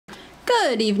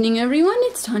Good evening, everyone.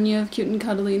 It's Tanya of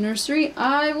CuteNCuddlyNursery.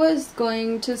 I was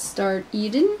going to start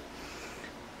Eden.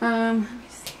 Let me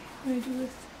see. What do I do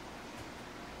with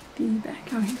the bag?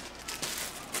 Okay.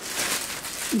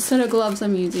 Instead of gloves,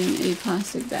 I'm using a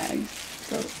plastic bag.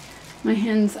 So my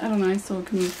hands, I don't know, I still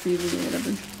can move freely or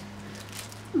whatever.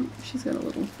 Oh, she's got a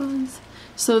little fuzz.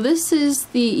 So this is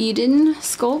the Eden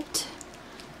sculpt.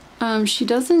 She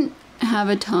doesn't have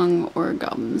a tongue or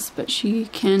gums, but she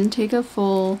can take a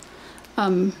full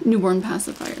newborn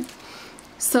pacifier.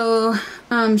 So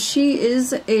she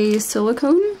is a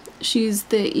silicone. She's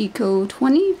the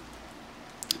Eco20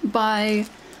 by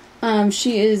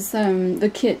she is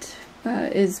the kit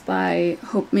is by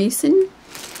Hope Mason,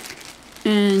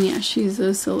 and yeah, she's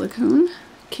a silicone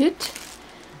kit.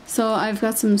 So I've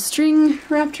got some string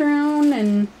wrapped around,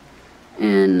 and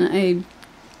I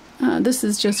this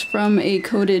is just from a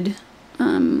coated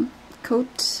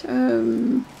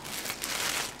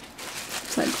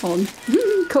what's that called?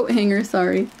 Coat hanger,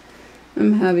 sorry.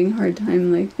 I'm having a hard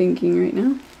time like thinking right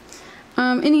now.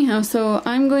 Anyhow, so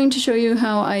I'm going to show you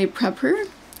how I prep her,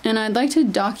 and I'd like to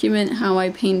document how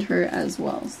I paint her as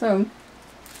well. So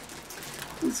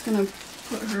I'm just gonna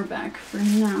put her back for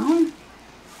now.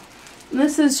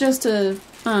 This is just a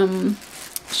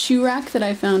shoe rack that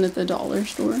I found at the dollar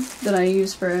store that I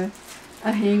use for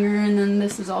a hanger, and then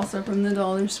this is also from the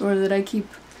dollar store that I keep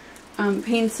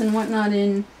paints and whatnot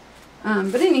in.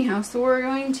 But anyhow, so we're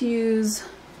going to use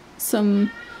some,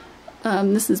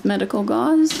 this is medical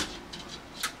gauze.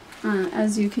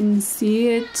 As you can see,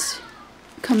 it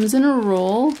comes in a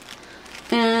roll,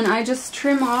 and I just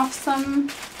trim off some,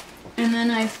 and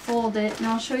then I fold it, and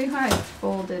I'll show you how I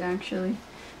fold it actually,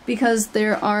 because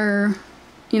there are,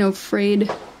 you know,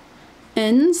 frayed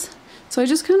ends. So I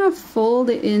just kind of fold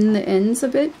in the ends a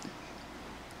bit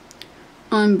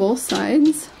on both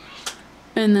sides,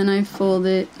 and then I fold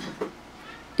it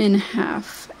in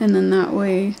half, and then that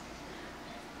way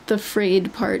the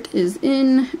frayed part is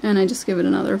in, and I just give it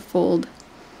another fold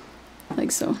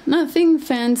like so. Nothing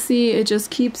fancy, it just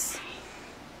keeps,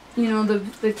 you know,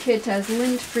 the kit as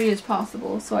lint free as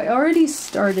possible. So I already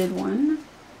started one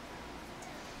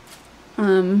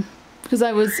because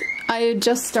I had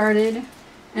just started,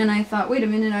 and I thought, wait a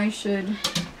minute, I should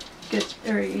get,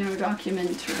 or you know,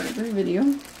 document or whatever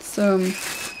video. So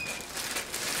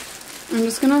I'm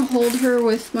just gonna hold her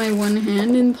with my one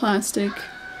hand in plastic,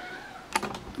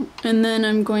 and then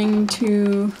I'm going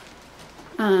to,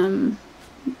 let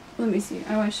me see,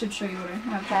 oh, I should show you what I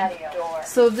have here.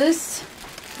 So this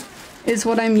is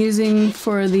what I'm using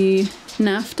for the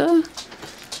naphtha.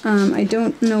 I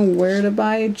don't know where to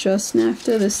buy just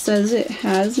naphtha. This says it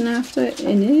has naphtha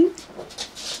in it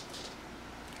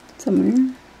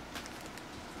somewhere.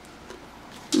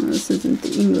 Oh, this isn't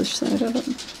the English side of it.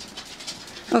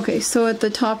 Okay, so at the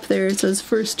top there it says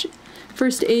first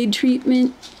aid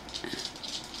treatment.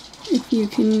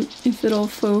 If it'll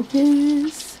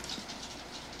focus.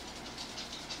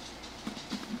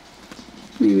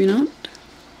 Maybe not.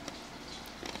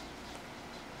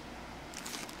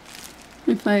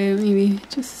 If I maybe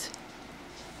just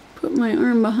put my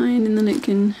arm behind, and then it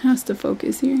has to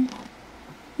focus here.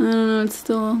 I don't know, it's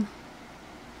still,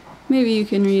 maybe you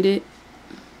can read it.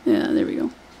 Yeah, there we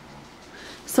go.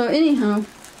 So anyhow,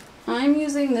 I'm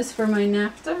using this for my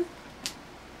naphtha,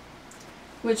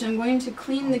 which I'm going to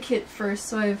clean the kit first,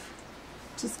 so I've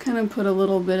just kind of put a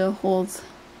little bit of holes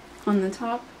on the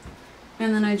top,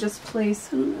 and then I just place,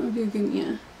 I don't know if you can,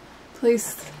 yeah,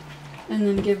 place, and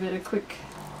then give it a quick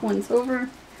once over,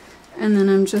 and then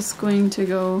I'm just going to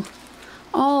go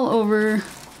all over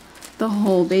the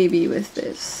whole baby with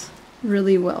this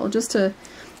really well, just to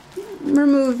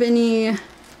remove any,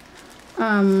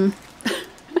 that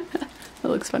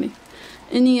looks funny,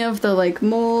 any of the like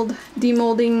mold,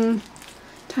 demolding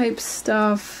type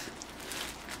stuff,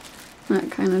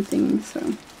 that kind of thing.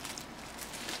 So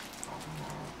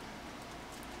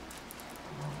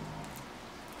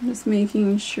I'm just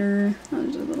making sure, oh,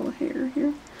 there's a little hair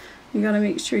here. You gotta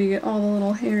make sure you get all the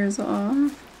little hairs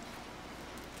off,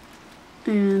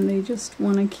 and they just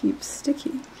want to keep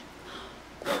sticking.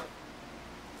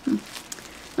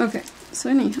 Okay, so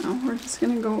anyhow, we're just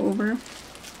gonna go over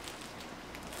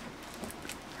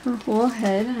her whole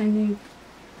head. I think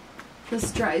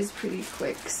this dries pretty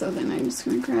quick, so then I'm just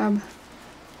gonna grab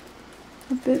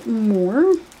a bit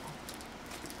more.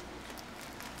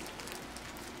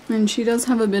 And she does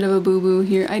have a bit of a boo-boo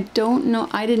here. I don't know,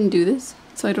 I didn't do this,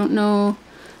 so I don't know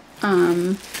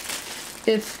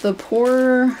if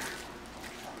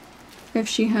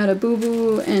she had a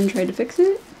boo-boo and tried to fix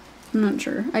it. I'm not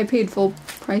sure. I paid full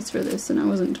price for this, and I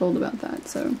wasn't told about that,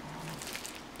 so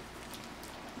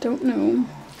don't know.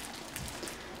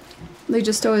 they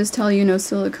just always tell you no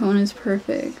silicone is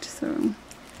perfect, so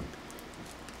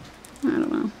I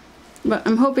don't know. But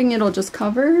I'm hoping it'll just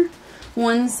cover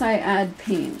once I add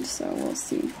paint, so we'll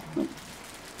see. Oh.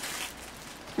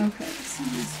 Okay, so I'm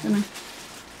just gonna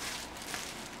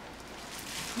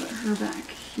put her back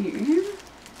here.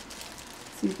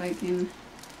 See if I can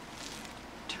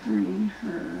turn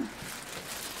her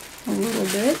a little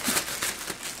bit.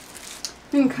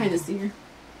 You can kind of see her.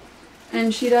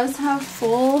 And she does have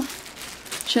full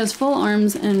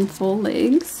arms and full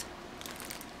legs.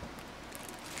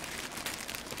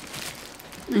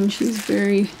 And she's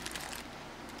very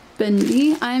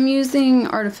bendy. I'm using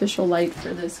artificial light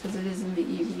for this because it is in the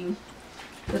evening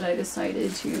that I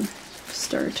decided to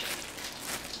start,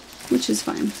 which is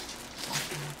fine.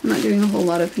 I'm not doing a whole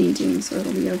lot of painting, so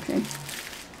it'll be okay.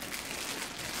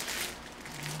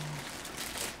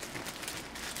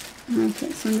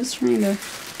 Okay, so I'm just trying to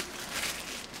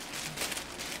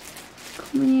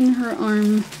clean her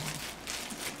arm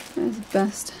as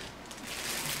best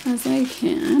as I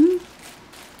can.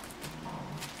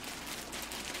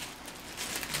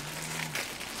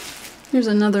 Here's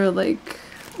another, like,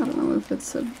 I don't know if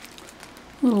it's a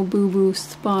little boo-boo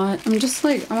spot. I'm just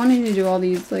like, I wanted to do all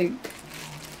these, like,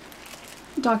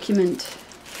 document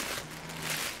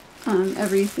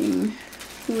everything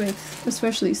with,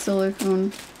 especially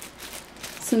silicone,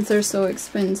 since they're so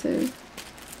expensive.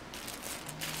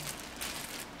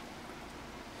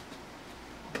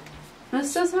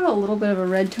 This does have a little bit of a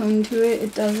red tone to it.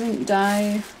 It doesn't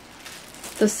dye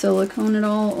the silicone at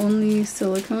all. Only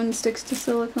silicone sticks to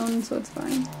silicone, so it's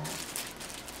fine.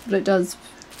 But it does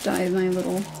dye my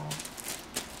little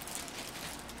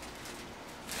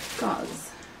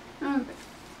gauze. Okay.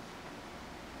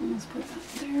 Let's put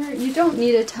that there. You don't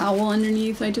need a towel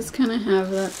underneath. I just kind of have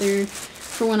that there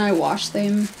for when I wash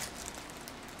them.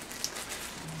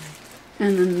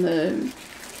 And then the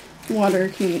water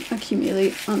can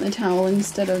accumulate on the towel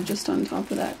instead of just on top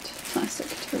of that plastic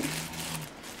tote.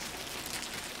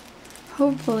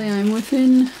 Hopefully I'm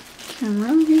within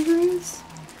camera, you guys.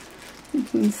 You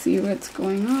can see what's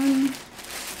going on.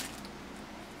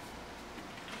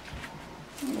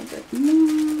 A little bit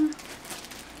more.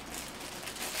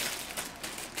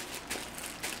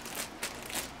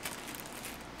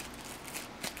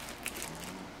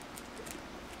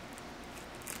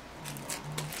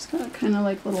 It's got kind of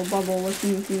like little bubble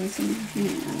looking things in my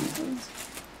hand. I was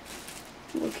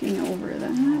looking over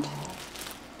that.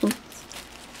 Oops.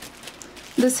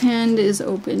 This hand is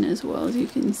open as well, as you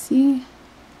can see.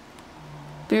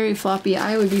 Very floppy.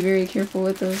 I would be very careful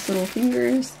with those little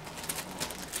fingers.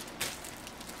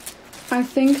 I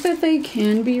think that they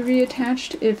can be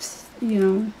reattached if, you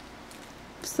know,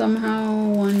 somehow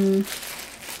one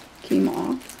came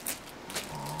off.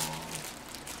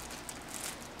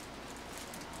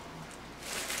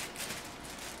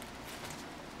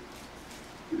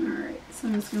 Alright, so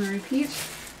I'm just going to repeat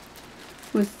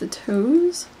with the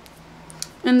toes.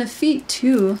 And the feet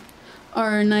too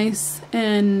are nice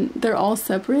and they're all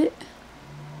separate.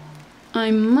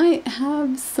 I might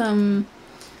have some,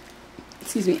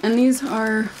 excuse me, and these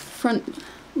are front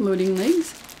loading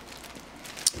legs.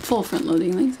 Full front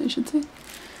loading legs, I should say.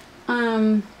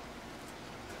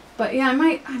 But yeah, I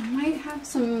might have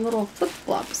some little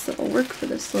flip-flops that'll work for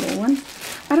this little one.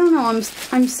 I don't know,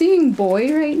 I'm seeing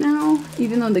boy right now,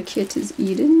 even though the kit is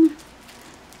Eden.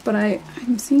 But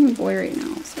I'm seeing boy right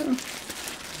now, so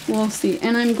we'll see.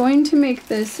 And I'm going to make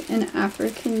this an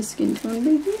African skin tone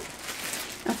baby.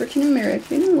 African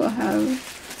American will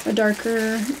have a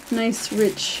darker, nice,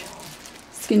 rich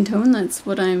skin tone. That's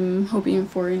what I'm hoping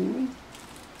for anyway.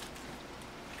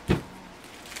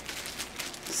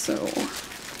 So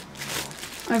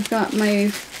I've got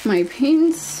my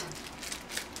paints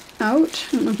out.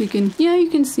 I don't know if you can, yeah, you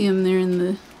can see them there in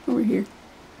the, over here.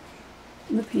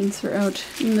 The paints are out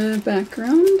in the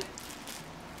background.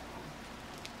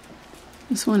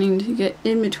 Just wanting to get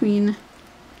in between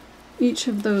each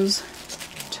of those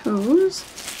toes.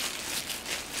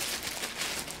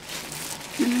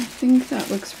 And I think that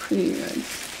looks pretty good.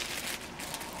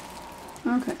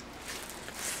 Okay,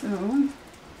 so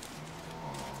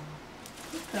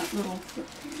put that little foot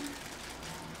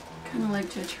there. Kind of like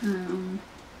to turn them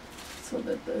so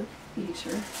that the feet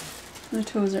are, the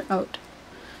toes are out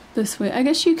this way. I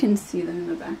guess you can see them in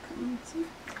the background. So.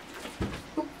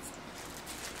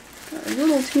 Got a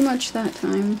little too much that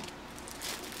time.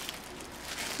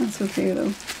 That's okay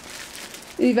though.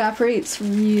 It evaporates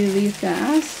really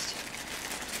fast,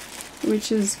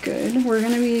 which is good. We're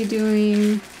going to be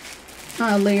doing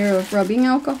a layer of rubbing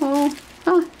alcohol.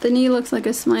 Oh, the knee looks like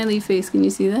a smiley face. Can you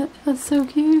see that? That's so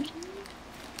cute.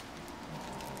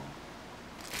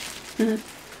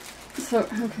 So,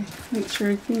 okay, make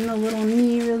sure I clean the little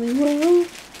knee really well.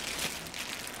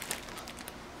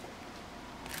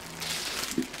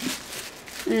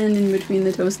 And in between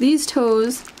the toes. These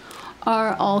toes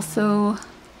are also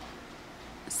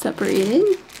separated.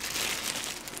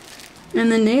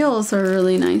 And the nails are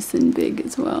really nice and big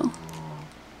as well.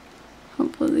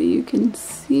 Hopefully you can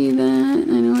see that.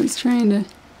 I know it's trying to,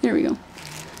 there we go.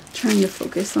 Trying to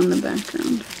focus on the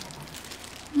background.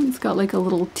 It's got like a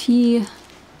little T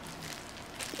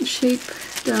shape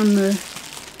down the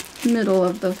middle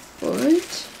of the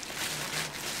foot.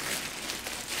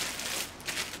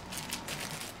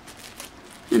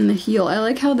 And the heel. I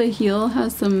like how the heel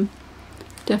has some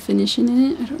definition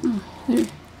in it. I don't know. There, you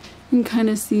can kind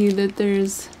of see that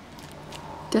there's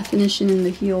definition in the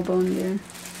heel bone there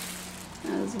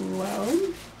as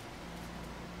well.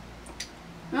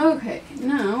 Okay,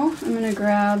 now I'm going to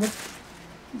grab,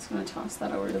 I'm just going to toss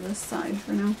that over to the side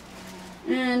for now,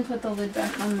 and put the lid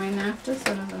back on my naphtha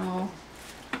so it doesn't all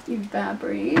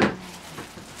evaporate.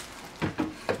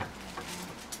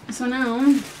 So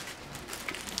now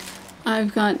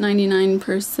I've got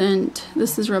 99%,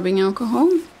 this is rubbing alcohol.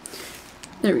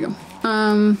 There we go.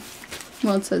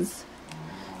 Well, it says,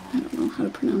 I don't know how to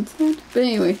pronounce that. But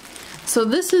anyway, so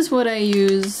this is what I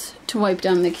use to wipe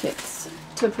down the kits.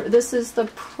 This is the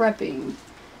prepping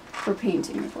for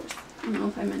painting, of course. I don't know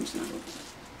if I mentioned that before.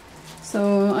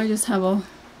 So I just have a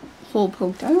hole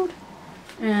poked out,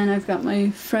 and I've got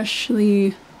my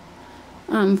freshly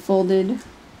folded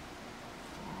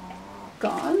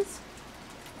gauze.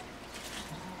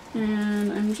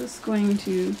 And I'm just going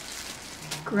to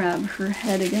grab her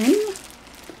head again,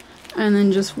 and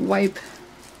then just wipe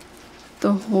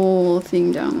the whole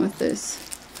thing down with this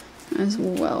as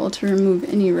well to remove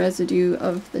any residue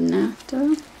of the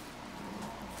naphtha.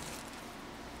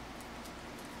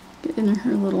 Get in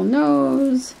her little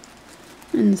nose,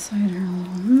 inside her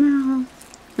little mouth,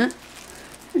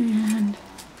 and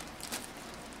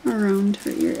around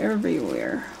her ear,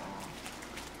 everywhere.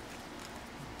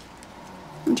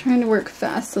 I'm trying to work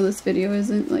fast so this video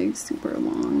isn't like super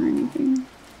long or anything.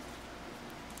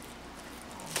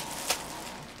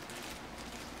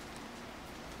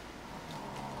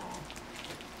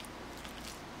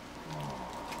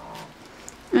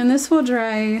 And this will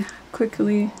dry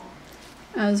quickly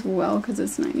as well because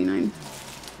it's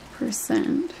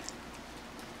 99%.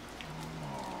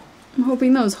 I'm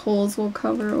hoping those holes will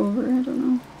cover over, I don't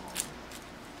know.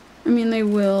 I mean they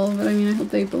will, but I mean I hope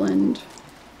they blend.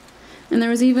 And there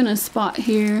was even a spot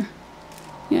here.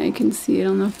 Yeah, you can see it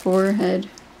on the forehead.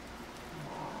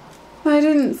 I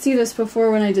didn't see this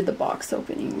before when I did the box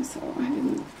opening, so I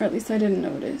didn't, or at least I didn't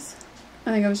notice.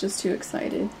 I think I was just too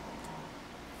excited.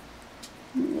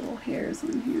 Little hairs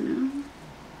on here now.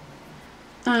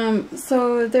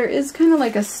 So there is kind of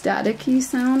like a staticky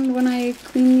sound when I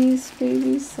clean these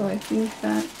babies, so I think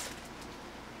that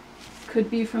could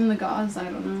be from the gauze, I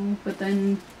don't know, but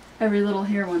then every little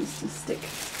hair wants to stick.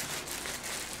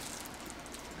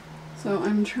 So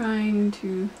I'm trying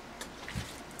to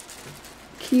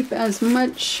keep as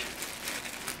much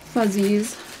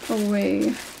fuzzies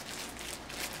away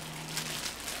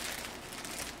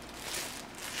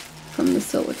from the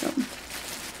silicone.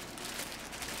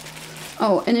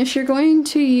 Oh, and if you're going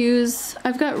to use,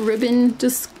 I've got ribbon,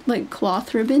 just like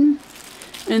cloth ribbon,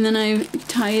 and then I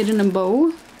tie it in a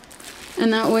bow,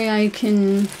 and that way I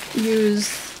can use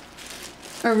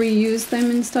or reuse them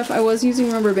and stuff. I was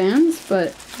using rubber bands,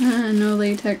 but no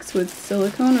latex with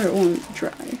silicone or it won't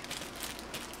dry.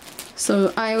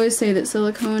 So I always say that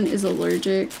silicone is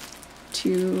allergic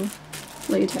to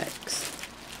latex.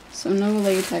 So no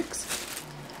latex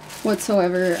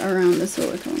whatsoever around the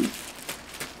silicone.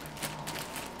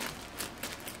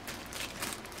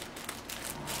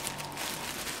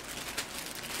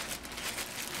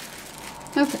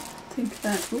 Okay, I think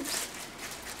that, oops,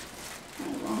 I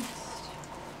lost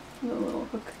the little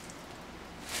hook,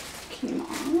 came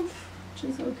off, which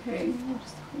is okay, we'll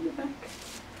just hold it back.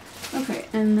 Okay,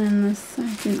 and then the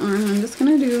second arm, I'm just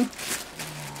gonna do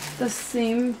the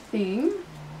same thing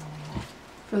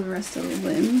for the rest of the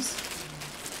limbs.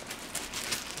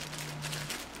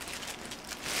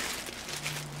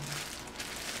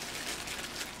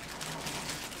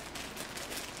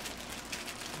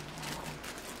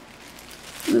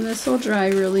 And this will dry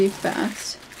really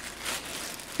fast.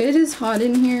 It is hot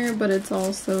in here, but it's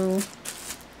also,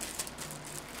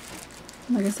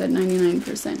 like I said,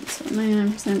 99%. So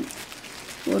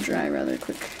 99% will dry rather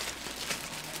quick.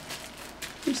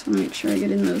 Just want to make sure I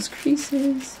get in those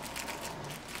creases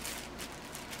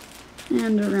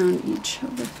and around each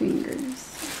of the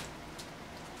fingers.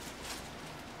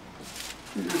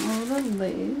 Now the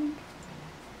leg.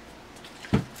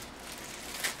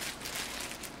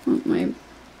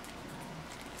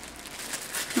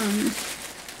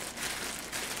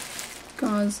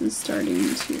 this is starting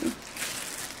to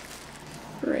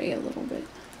fray a little bit.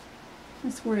 I'm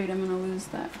just worried I'm going to lose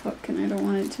that hook and I don't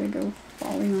want it to go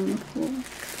falling on the floor.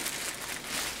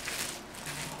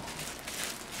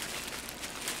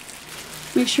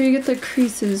 Make sure you get the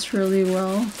creases really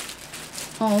well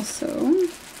also.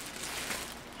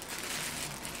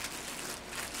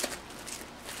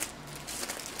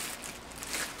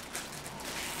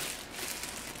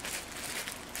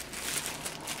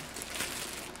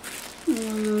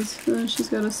 She's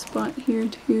got a spot here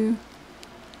too.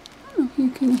 I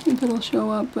don't know if it'll show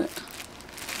up, but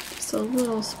just a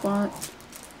little spot.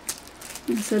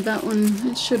 Like I said, that one,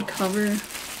 it should cover.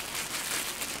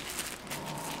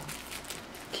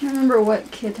 Can't remember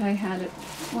what kit I had,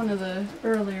 one of the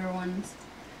earlier ones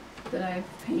that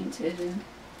I've painted, and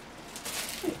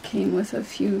it came with a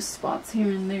few spots here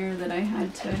and there that I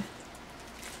had to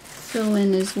fill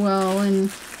in as well.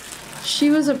 And she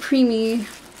was a preemie,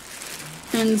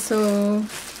 and so,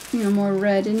 you know, more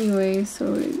red anyway,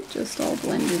 so it just all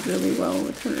blended really well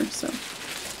with her. So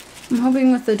I'm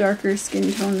hoping with the darker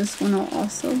skin tone this one will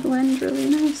also blend really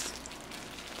nice.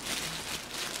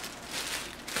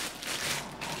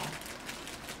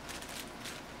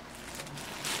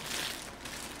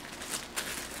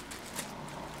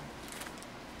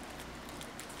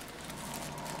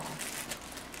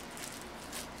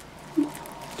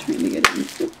 Trying to get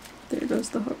it in. There goes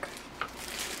the hook.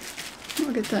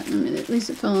 I'll get that in a minute. At least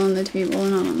it fell on the table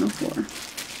and not on the floor.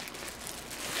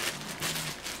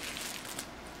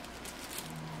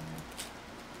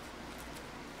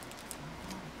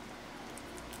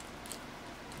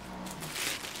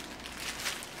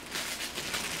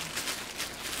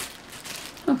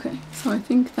 Okay, so I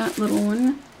think that little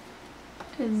one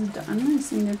is done. I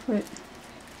just need to put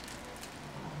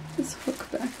this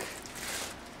hook back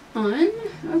on.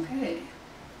 Okay.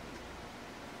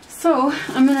 So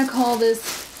I'm gonna call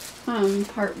this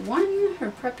part 1,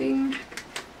 or prepping.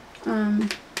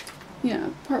 Yeah,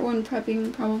 part 1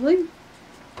 prepping probably.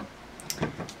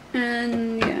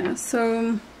 And yeah,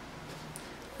 so,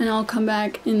 and I'll come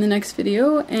back in the next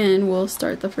video and we'll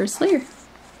start the first layer.